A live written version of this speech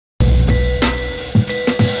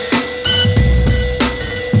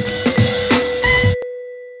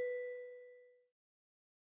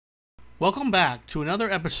Welcome back to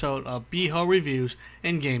another episode of BHO Reviews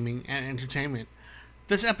in Gaming and Entertainment.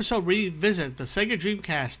 This episode revisits the Sega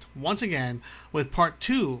Dreamcast once again with part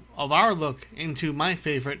 2 of our look into my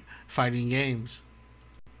favorite fighting games.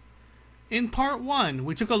 In part 1,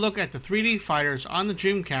 we took a look at the 3D fighters on the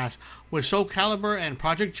Dreamcast, with Soul Calibur and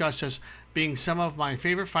Project Justice being some of my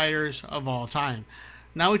favorite fighters of all time.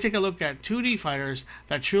 Now we take a look at 2D fighters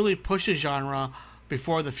that truly push the genre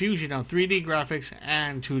before the fusion of 3D graphics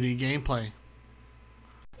and 2D gameplay.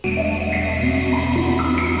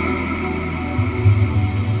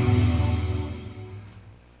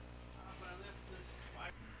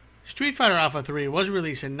 Street Fighter Alpha 3 was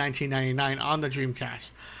released in 1999 on the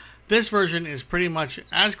Dreamcast. This version is pretty much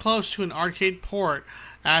as close to an arcade port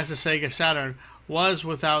as the Sega Saturn was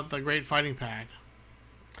without the Great Fighting Pad.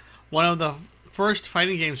 One of the first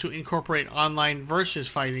fighting games to incorporate online versus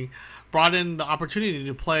fighting brought in the opportunity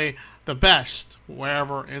to play the best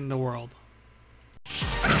wherever in the world.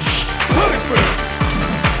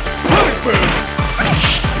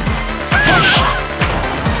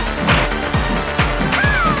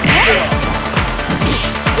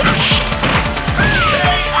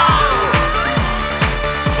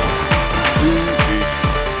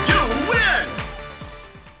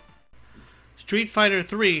 Street Fighter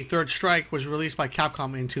 3 Third Strike was released by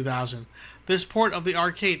Capcom in 2000. This port of the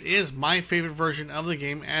arcade is my favorite version of the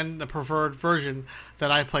game and the preferred version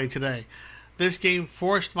that I play today. This game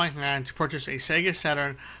forced my hand to purchase a Sega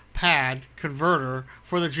Saturn pad converter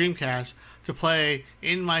for the Dreamcast to play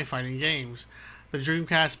in my fighting games. The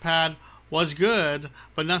Dreamcast pad was good,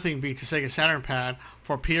 but nothing beats the Sega Saturn pad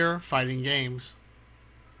for pure fighting games.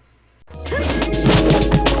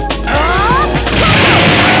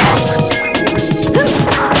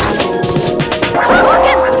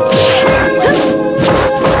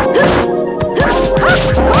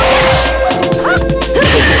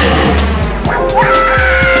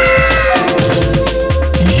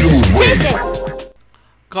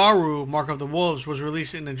 Garou, Mark of the Wolves was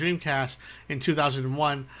released in the Dreamcast in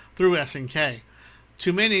 2001 through SNK.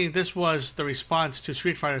 To many, this was the response to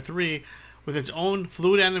Street Fighter 3 with its own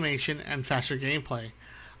fluid animation and faster gameplay.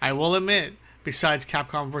 I will admit, besides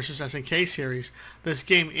Capcom vs. SNK series, this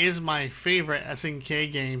game is my favorite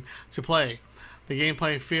SNK game to play. The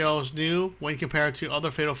gameplay feels new when compared to other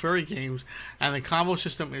Fatal Fury games, and the combo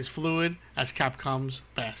system is fluid as Capcom's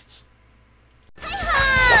best.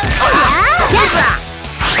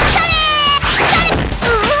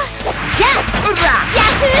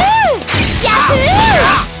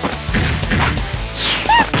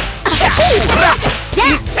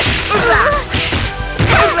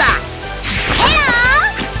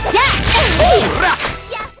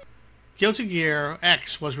 Guilty Gear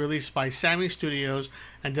X was released by Sammy Studios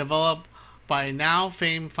and developed by now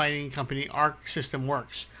famed fighting company Arc System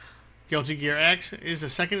Works. Guilty Gear X is the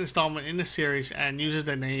second installment in the series and uses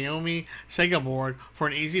the Naomi Sega board for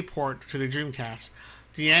an easy port to the Dreamcast.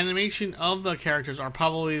 The animation of the characters are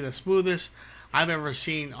probably the smoothest I've ever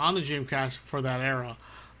seen on the Dreamcast for that era.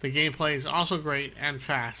 The gameplay is also great and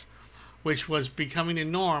fast, which was becoming the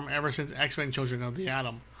norm ever since X-Men Children of the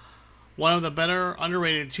Atom. One of the better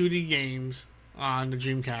underrated 2D games on the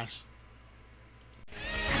Dreamcast.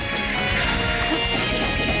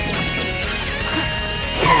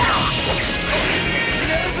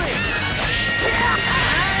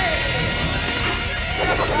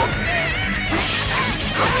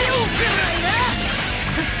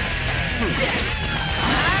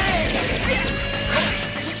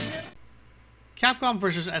 Capcom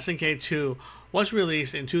vs. SNK 2 was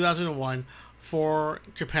released in 2001 for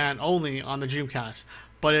Japan only on the Dreamcast,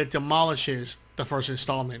 but it demolishes the first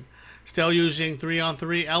installment. Still using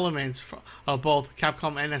 3-on-3 elements of both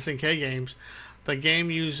Capcom and SNK games, the game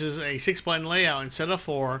uses a 6-button layout instead of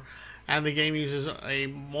 4, and the game uses a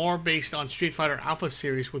more based on Street Fighter Alpha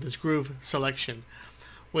series with its groove selection.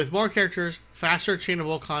 With more characters, faster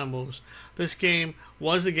chainable combos, this game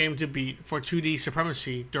was the game to beat for 2D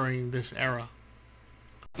supremacy during this era.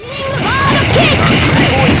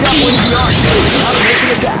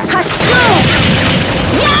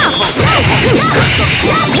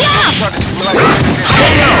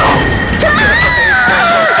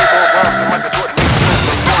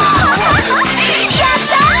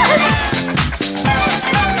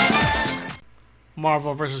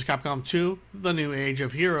 Marvel vs. Capcom 2, The New Age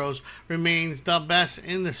of Heroes, remains the best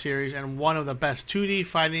in the series and one of the best 2D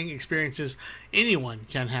fighting experiences anyone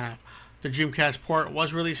can have. The Dreamcast port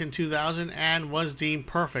was released in 2000 and was deemed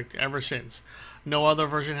perfect ever since. No other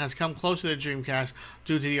version has come close to the Dreamcast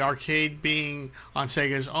due to the arcade being on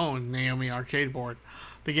Sega's own Naomi arcade board.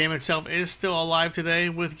 The game itself is still alive today,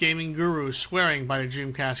 with gaming gurus swearing by the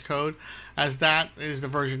Dreamcast code, as that is the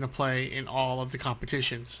version to play in all of the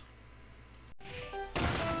competitions.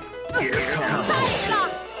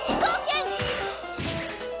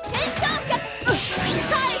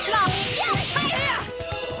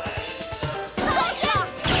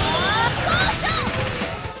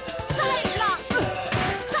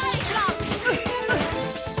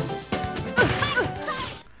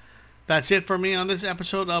 That's it for me on this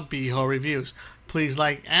episode of BHO Reviews. Please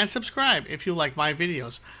like and subscribe if you like my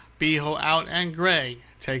videos. BHO out, and Greg,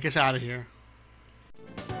 take us out of here.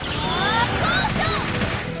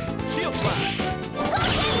 Shield slash.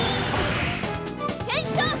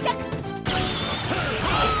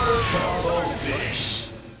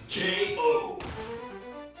 KO.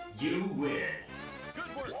 You win.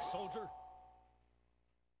 Good work, soldier.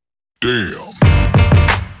 Damn.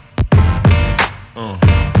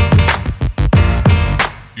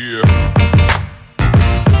 Yeah.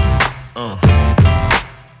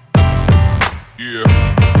 Yeah.